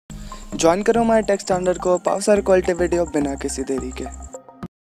Join करो हमारे take standard को, पाओ सारे क्वालिटी वीडियो बिना किसी देरी के।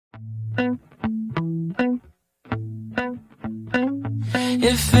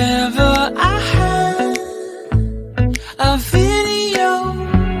 If ever I had a video.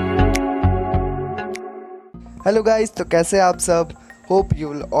 Hello guys, तो कैसे आप सब? Hope you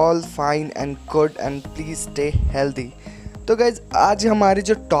will all fine and good and please stay healthy. तो गाइस, आज हमारी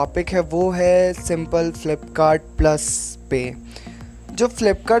जो टॉपिक है वो है सिंपल फ्लिपकार्ट प्लस पे। जो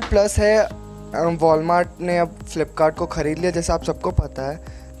फ्लिपकार्ट प्लस है, वॉलमार्ट ने अब फ्लिपकार्ट को ख़रीद लिया, जैसा आप सबको पता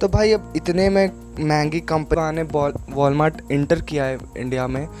है। तो भाई अब इतने में महंगी कंपनी ने वॉलमार्ट इंटर किया है इंडिया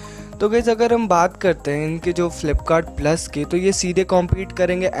में। तो गाइस, अगर हम बात करते हैं इनके जो फ्लिपकार्ट प्लस की, तो ये सीधे कॉम्पीट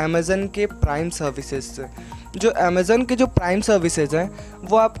करेंगे अमेज़न के प्राइम सर्विसेज से। जो अमेज़न के जो प्राइम सर्विसेज हैं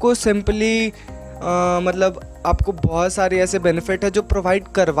वो आपको सिंपली मतलब आपको बहुत सारे ऐसे बेनिफिट है जो प्रोवाइड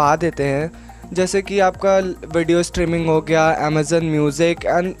करवा देते हैं, जैसे कि आपका वीडियो स्ट्रीमिंग हो गया, अमेज़न म्यूज़िक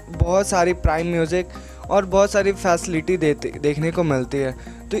एंड बहुत सारी प्राइम म्यूज़िक और बहुत सारी फैसिलिटी देखने को मिलती है।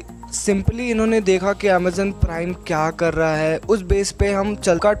 तो सिंपली इन्होंने देखा कि अमेज़न प्राइम क्या कर रहा है, उस बेस पे हम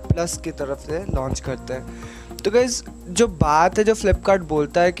फ्लिपकार्ट प्लस की तरफ से लॉन्च करते हैं। तो गाइस, जो बात है, जो फ्लिपकार्ट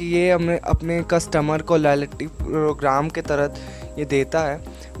बोलता है कि ये हमें अपने कस्टमर को लॉयल्टी प्रोग्राम के तहत ये देता है,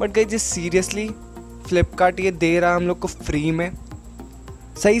 बट गाइस ये सीरियसली फ्लिपकार्ट ये दे रहा है हम लोग को फ्री में।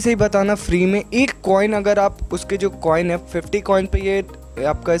 सही बताना, फ्री में। एक कॉइन, अगर आप उसके जो कॉइन है 50 कॉइन पे ये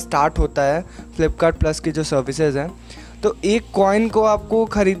आपका स्टार्ट होता है फ्लिपकार्ट प्लस की जो सर्विसेज हैं। तो एक कॉइन को आपको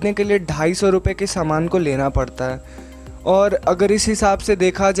ख़रीदने के लिए 250 रुपये के सामान को लेना पड़ता है। और अगर इस हिसाब से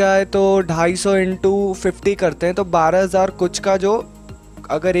देखा जाए तो 250 इंटू 50 करते हैं तो 12,000 कुछ का, जो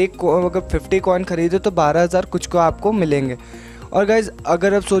अगर 50 कॉइन खरीदे तो 12,000 कुछ को आपको मिलेंगे। और गाइज़,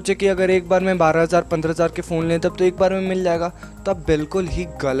 अगर आप सोचें कि अगर एक बार में 12,000 15,000 के फ़ोन लें तब तो एक बार में मिल जाएगा, तो आप बिल्कुल ही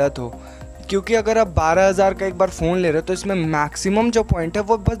गलत हो। क्योंकि अगर आप 12,000 का एक बार फ़ोन ले रहे हो तो इसमें मैक्सिमम जो पॉइंट है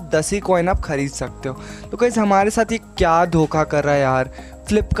वो बस 10 ही कॉइन आप ख़रीद सकते हो। तो गाइज़, हमारे साथ ये क्या धोखा कर रहा है यार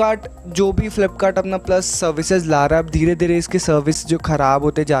फ्लिपकार्ट। जो भी फ्लिपकार्ट अपना प्लस सर्विसेज ला रहा है, अब धीरे धीरे इसकी सर्विस जो ख़राब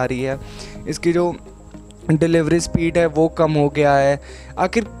होते जा रही है, इसकी जो डिलीवरी स्पीड है वो कम हो गया है।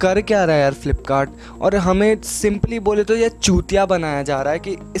 आखिर कर क्या रहा है यार फ्लिपकार्ट? और हमें सिंपली बोले तो ये चूतिया बनाया जा रहा है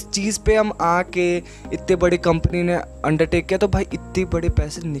कि इस चीज़ पे हम आके, इतने बड़ी कंपनी ने अंडरटेक किया तो भाई इतने बड़े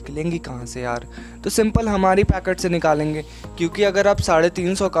पैसे निकलेंगे कहाँ से यार? तो सिंपल हमारी पैकेट से निकालेंगे, क्योंकि अगर आप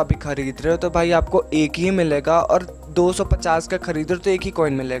 350 का भी ख़रीद रहे हो तो भाई आपको एक ही मिलेगा, और 250 का खरीद रहे हो तो एक ही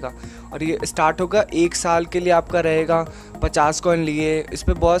कॉइन मिलेगा। और ये स्टार्ट होगा 1 साल के लिए आपका रहेगा 50 कॉइन लिए। इस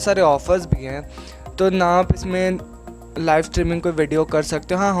पर बहुत सारे ऑफर्स भी हैं, तो ना आप इसमें लाइव स्ट्रीमिंग कोई वीडियो कर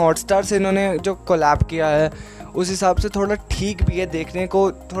सकते हो। हाँ, हॉटस्टार से इन्होंने जो कोलैब किया है उस हिसाब से थोड़ा ठीक भी है, देखने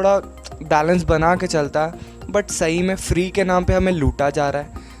को थोड़ा बैलेंस बना के चलता है, बट सही में फ्री के नाम पे हमें लूटा जा रहा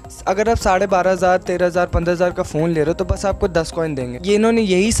है। अगर आप 12,500 13,000 15,000 का फ़ोन ले रहे हो तो बस आपको 10 कॉइन देंगे। ये इन्होंने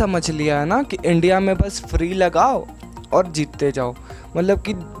यही समझ लिया है ना कि इंडिया में बस फ्री लगाओ और जीतते जाओ। मतलब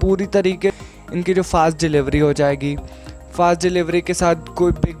कि पूरी तरीके इनकी जो फास्ट डिलीवरी हो जाएगी, फास्ट डिलीवरी के साथ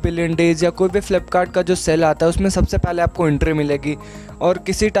कोई बिग बिलियन डेज या कोई भी फ्लिपकार्ट का जो सेल आता है उसमें सबसे पहले आपको एंट्री मिलेगी, और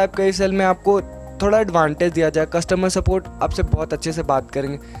किसी टाइप का सेल में आपको थोड़ा एडवांटेज दिया जाए। कस्टमर सपोर्ट आपसे बहुत अच्छे से बात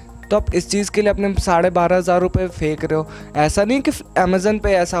करेंगे। तो आप इस चीज़ के लिए अपने 12,500 रुपये फेंक रहे हो। ऐसा नहीं कि अमेज़न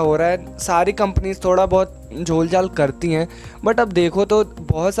पे ऐसा हो रहा है, सारी कंपनीज थोड़ा बहुत झोल झाल करती हैं, बट अब देखो तो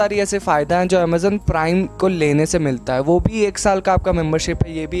बहुत सारी ऐसे फ़ायदा हैं जो अमेज़न प्राइम को लेने से मिलता है। वो भी 1 साल का आपका मेम्बरशिप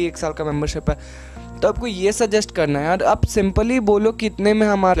है, ये भी 1 साल का मेम्बरशिप है। तो आपको ये सजेस्ट करना है यार, आप सिंपली बोलो कि इतने में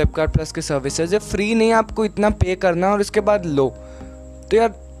हमारा फ्लिपकार्ट प्लस के सर्विसेज है, फ्री नहीं, आपको इतना पे करना है और इसके बाद लो। तो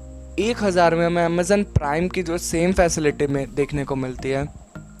यार 1,000 में हमें अमेज़न प्राइम की जो सेम फैसिलिटी में देखने को मिलती है,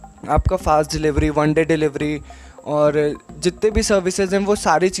 आपका फास्ट डिलीवरी, 1 डे डिलीवरी और जितने भी सर्विसेज हैं वो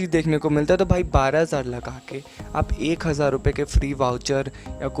सारी चीज़ देखने को मिलता है। तो भाई 12,000 लगा के आप 1,000 रुपये के फ्री वाउचर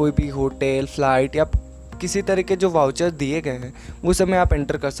या कोई भी होटल, फ्लाइट या किसी तरह के जो वाउचर दिए गए हैं वो सब में आप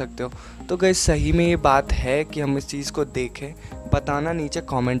एंटर कर सकते हो। तो गाइस, सही में ये बात है कि हम इस चीज़ को देखें? बताना नीचे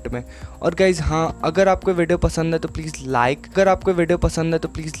कमेंट में। और गाइस, हाँ, अगर आपको वीडियो पसंद है तो प्लीज़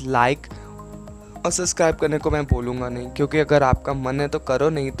लाइक, और सब्सक्राइब करने को मैं बोलूँगा नहीं, क्योंकि अगर आपका मन है तो करो,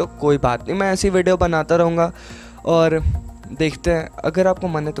 नहीं तो कोई बात नहीं, मैं ऐसी वीडियो बनाता रहूँगा। और देखते हैं, अगर आपको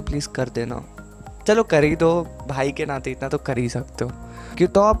मन है तो प्लीज़ कर देना। चलो कर ही दो, भाई के नाते इतना तो कर ही सकते हो। कि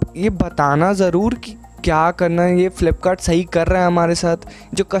तो आप ये बताना ज़रूर कि क्या करना है। ये फ्लिपकार्ट सही कर रहा है हमारे साथ?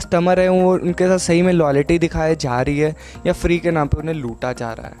 जो कस्टमर है वो उनके साथ सही में लॉयल्टी दिखाई जा रही है, या फ्री के नाम पे उन्हें लूटा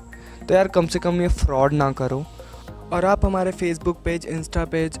जा रहा है? तो यार कम से कम ये फ्रॉड ना करो। और आप हमारे फेसबुक पेज, इंस्टा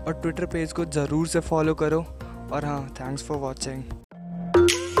पेज और ट्विटर पेज को ज़रूर से फॉलो करो। और हाँ, थैंक्स फॉर वॉचिंग।